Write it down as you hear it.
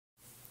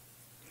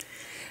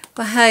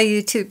Well, hi,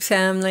 YouTube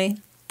family.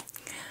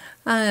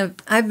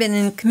 I've been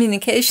in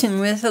communication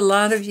with a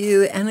lot of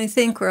you, and I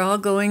think we're all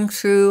going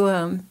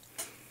through,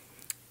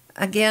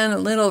 again, a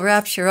little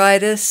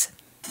rapturitis.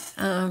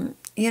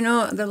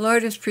 The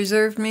Lord has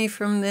preserved me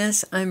from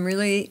this. I'm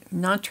really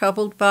not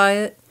troubled by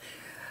it.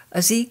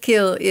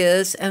 Ezekiel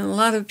is, and a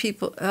lot of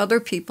other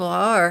people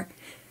are.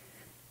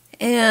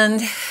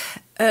 And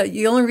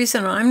the only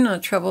reason I'm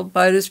not troubled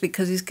by it is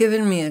because He's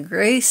given me a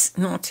grace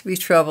not to be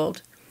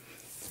troubled.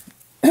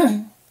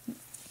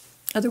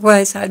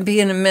 Otherwise, I'd be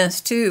in a mess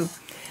too.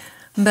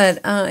 But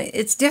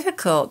it's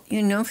difficult,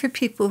 for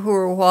people who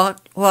are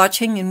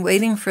watching and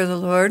waiting for the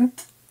Lord.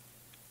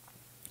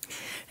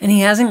 And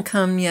He hasn't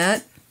come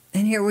yet.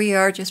 And here we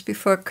are just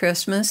before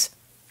Christmas.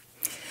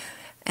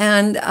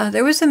 And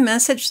there was a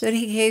message that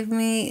He gave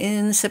me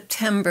in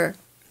September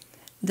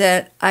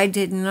that I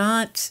did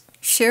not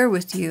share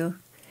with you.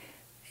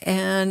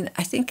 And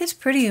I think it's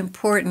pretty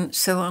important,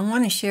 so I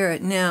want to share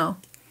it now.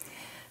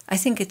 I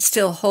think it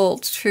still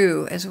holds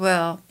true as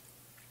well.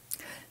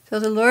 So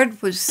the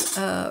Lord was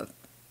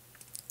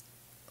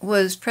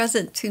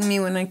present to me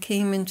when I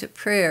came into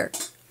prayer.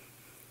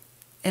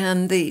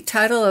 And the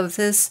title of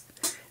this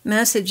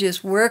message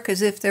is Work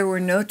as If There Were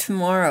No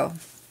Tomorrow.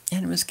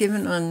 And it was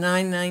given on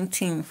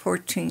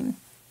 9/19/14.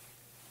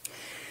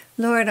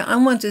 Lord, I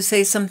want to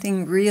say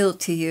something real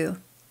to you,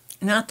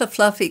 not the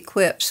fluffy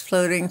quips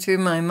floating through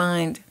my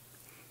mind.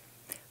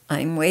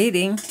 I'm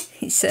waiting,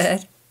 He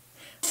said.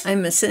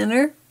 I'm a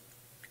sinner.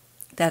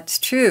 That's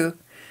true.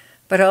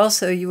 But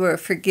also you are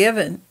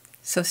forgiven,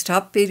 so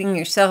stop beating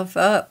yourself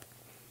up.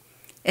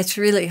 It's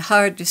really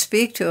hard to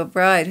speak to a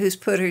bride who's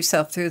put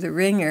herself through the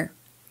ringer.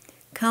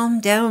 Calm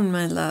down,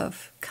 my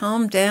love.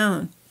 Calm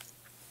down.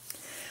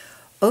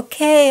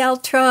 Okay, I'll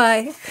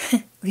try.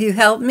 Will you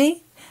help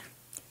me?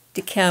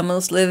 Do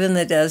camels live in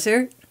the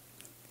desert?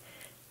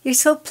 You're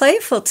so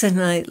playful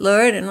tonight,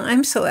 Lord, and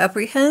I'm so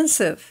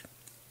apprehensive.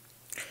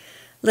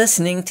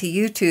 Listening to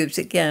YouTubes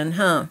again,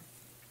 huh?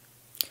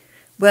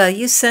 Well,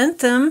 you sent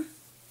them.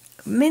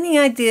 Many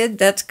I did,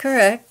 that's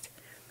correct.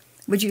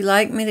 Would you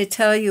like me to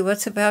tell you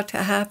what's about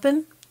to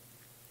happen?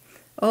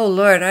 Oh,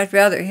 Lord, I'd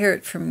rather hear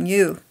it from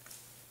you.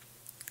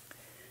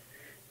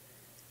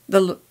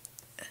 The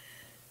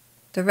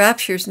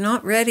rapture's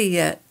not ready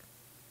yet.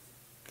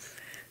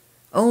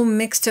 Oh,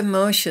 mixed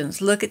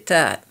emotions, look at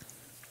that.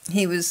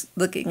 He was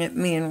looking at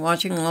me and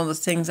watching all the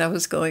things I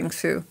was going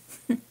through.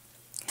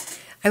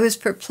 I was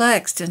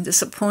perplexed and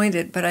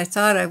disappointed, but I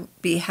thought I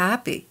would be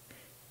happy.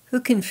 Who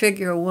can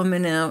figure a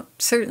woman out?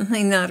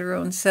 Certainly not her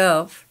own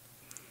self.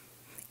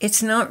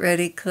 It's not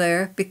ready,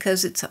 Claire,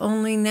 because it's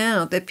only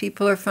now that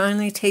people are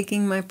finally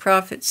taking my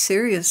prophets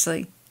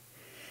seriously.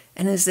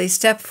 And as they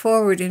step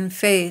forward in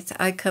faith,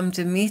 I come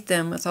to meet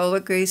them with all the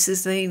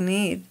graces they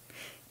need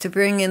to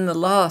bring in the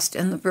lost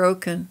and the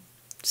broken.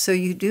 So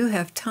you do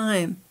have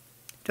time.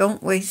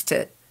 Don't waste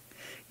it.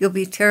 You'll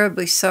be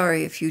terribly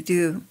sorry if you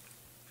do.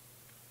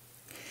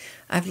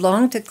 I've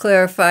longed to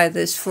clarify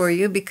this for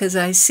you because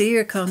I see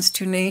your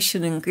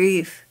consternation and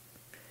grief.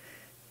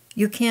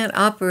 You can't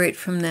operate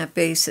from that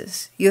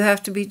basis. You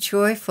have to be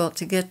joyful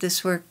to get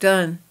this work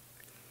done.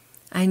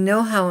 I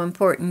know how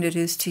important it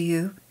is to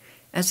you,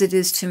 as it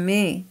is to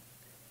me.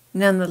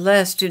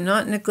 Nonetheless, do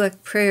not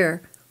neglect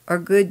prayer or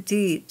good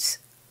deeds.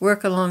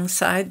 Work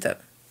alongside them.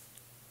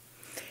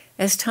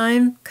 As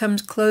time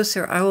comes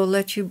closer, I will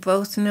let you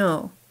both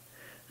know.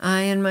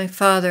 I and my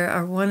Father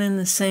are one and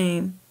the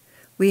same.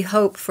 We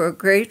hope for a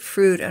great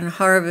fruit and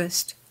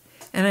harvest,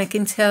 and I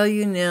can tell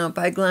you now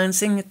by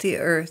glancing at the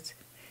earth,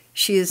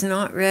 she is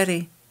not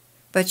ready,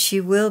 but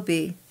she will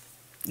be.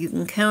 You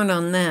can count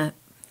on that.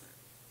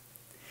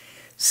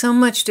 So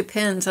much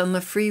depends on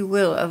the free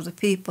will of the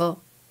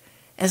people.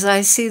 As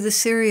I see the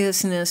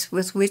seriousness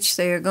with which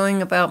they are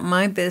going about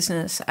my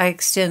business, I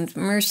extend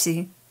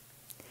mercy.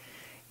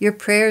 Your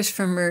prayers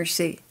for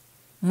mercy,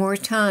 more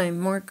time,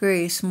 more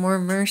grace, more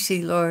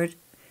mercy, Lord,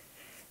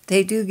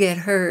 they do get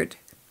heard.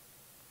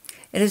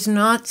 It is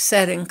not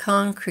set in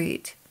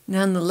concrete.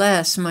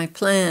 Nonetheless, my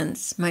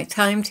plans, my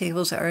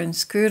timetables are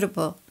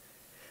inscrutable.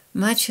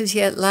 Much is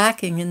yet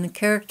lacking in the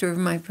character of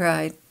my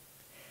bride.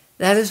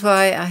 That is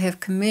why I have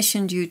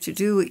commissioned you to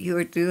do what you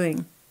are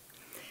doing.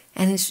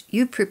 And as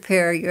you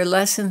prepare your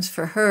lessons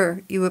for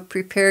her, you will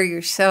prepare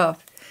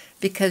yourself,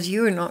 because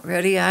you are not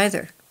ready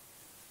either.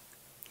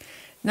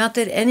 Not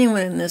that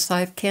anyone in this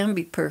life can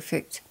be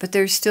perfect, but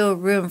there's still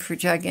room for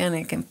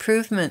gigantic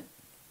improvement.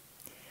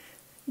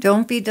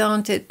 Don't be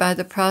daunted by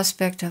the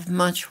prospect of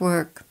much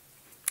work.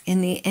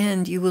 In the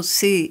end, you will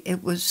see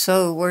it was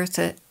so worth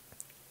it.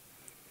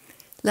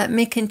 Let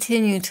me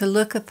continue to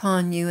look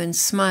upon you and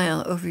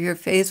smile over your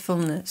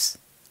faithfulness.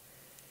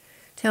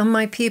 Tell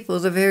my people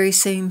the very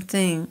same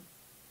thing.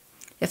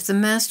 If the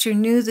Master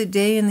knew the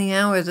day and the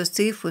hour the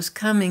thief was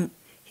coming,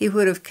 He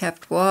would have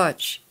kept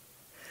watch.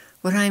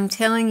 What I am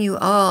telling you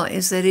all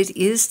is that it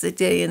is the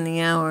day and the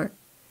hour.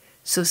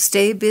 So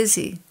stay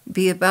busy,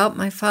 be about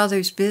my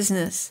Father's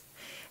business,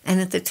 and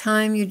at the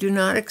time you do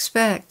not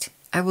expect,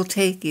 I will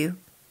take you.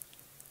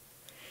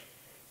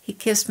 He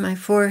kissed my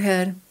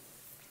forehead.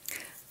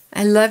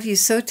 I love you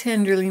so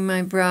tenderly,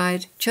 my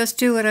bride. Just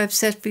do what I've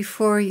set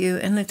before you,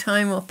 and the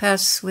time will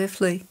pass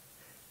swiftly,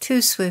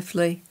 too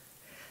swiftly.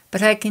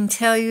 But I can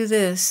tell you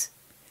this,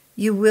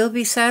 you will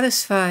be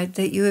satisfied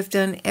that you have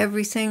done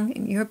everything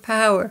in your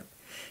power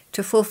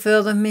to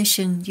fulfill the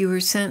mission you were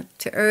sent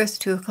to earth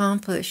to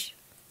accomplish.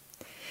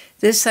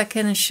 This I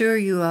can assure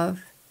you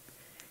of.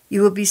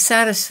 You will be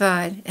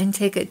satisfied and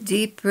take a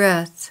deep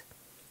breath.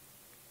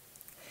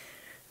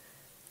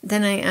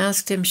 Then I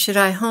asked him, should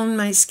I hone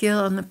my skill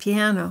on the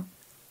piano?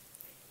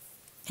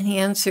 And he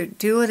answered,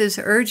 do what is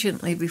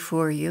urgently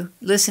before you.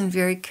 Listen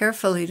very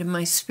carefully to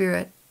my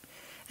spirit,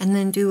 and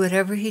then do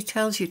whatever he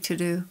tells you to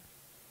do.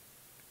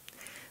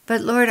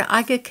 But Lord,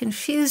 I get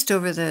confused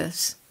over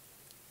this.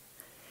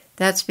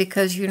 That's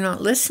because you're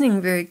not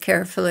listening very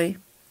carefully.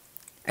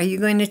 Are you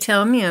going to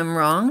tell me I'm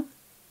wrong?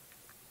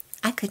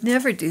 I could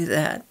never do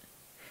that.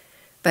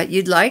 But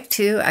you'd like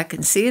to. I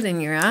can see it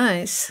in your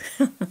eyes.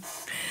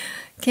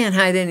 Can't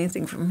hide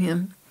anything from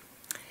him.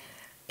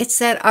 It's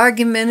that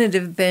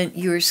argumentative bent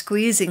you are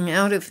squeezing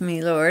out of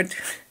me, Lord.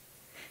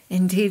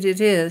 Indeed it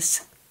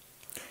is.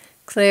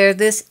 Claire,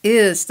 this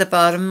is the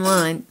bottom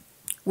line.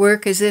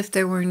 Work as if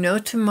there were no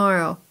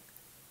tomorrow.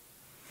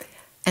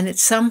 And at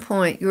some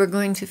point you are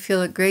going to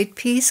feel a great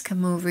peace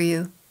come over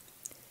you.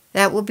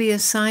 That will be a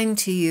sign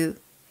to you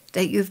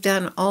that you've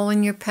done all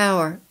in your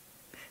power.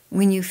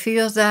 When you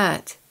feel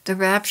that, the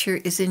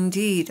rapture is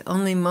indeed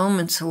only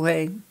moments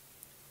away.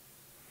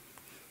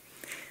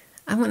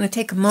 I want to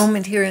take a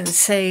moment here and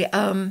say,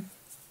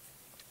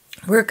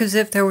 work as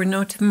if there were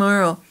no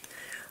tomorrow.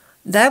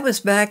 That was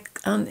back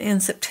in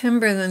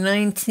September the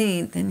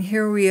 19th, and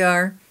here we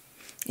are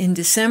in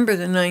December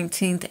the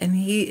 19th, and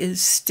he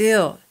is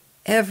still,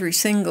 every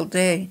single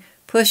day,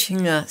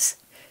 pushing us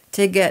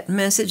to get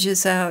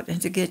messages out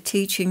and to get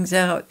teachings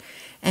out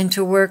and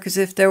to work as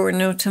if there were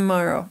no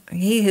tomorrow.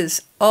 He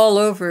is all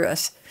over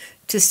us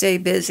to stay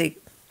busy.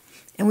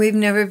 And we've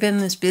never been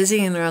this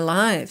busy in our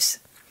lives.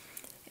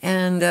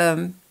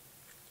 And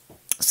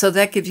so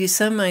that gives you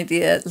some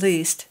idea, at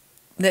least,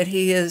 that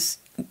he is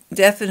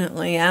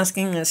definitely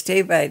asking us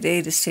day by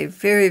day to stay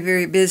very,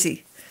 very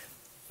busy.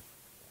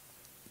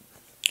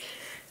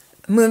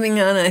 Moving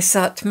on, I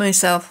thought to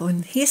myself,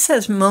 when he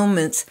says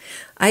moments,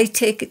 I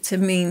take it to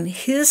mean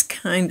his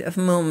kind of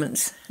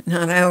moments,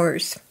 not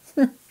ours.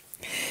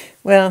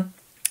 Well,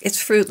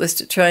 it's fruitless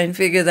to try and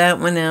figure that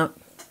one out.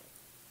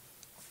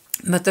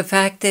 But the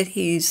fact that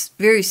he's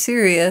very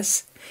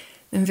serious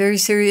and very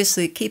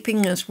seriously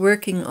keeping us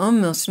working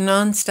almost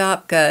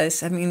nonstop,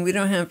 guys. I mean, we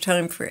don't have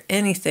time for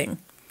anything.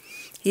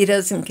 He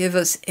doesn't give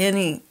us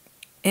any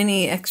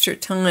extra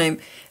time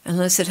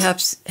unless it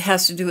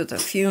has to do with a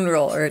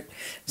funeral or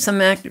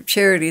some act of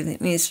charity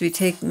that needs to be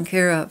taken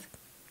care of.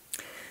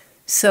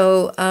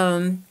 So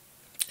I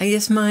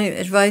guess my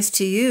advice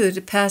to you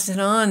to pass it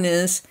on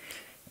is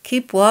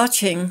keep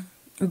watching,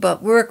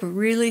 but work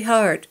really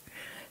hard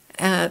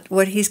at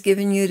what he's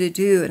given you to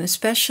do, and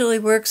especially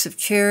works of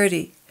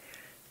charity,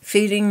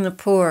 feeding the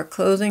poor,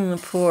 clothing the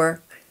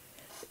poor,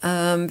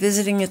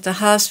 visiting at the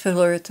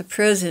hospital or at the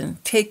prison,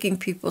 taking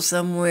people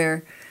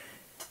somewhere.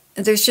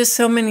 There's just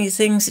so many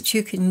things that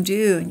you can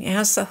do, and you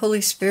ask the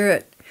Holy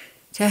Spirit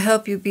to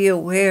help you be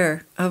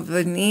aware of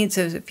the needs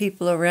of the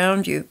people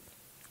around you.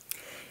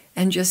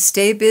 And just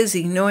stay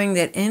busy, knowing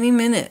that any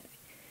minute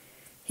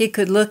he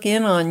could look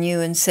in on you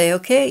and say,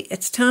 okay,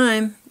 it's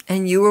time.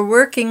 And you were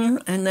working,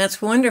 and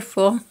that's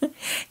wonderful.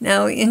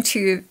 Now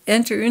enter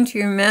into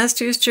your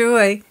master's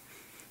joy.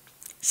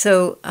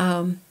 So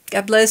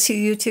God bless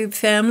you, YouTube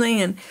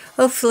family, and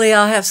hopefully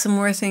I'll have some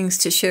more things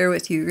to share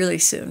with you really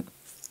soon.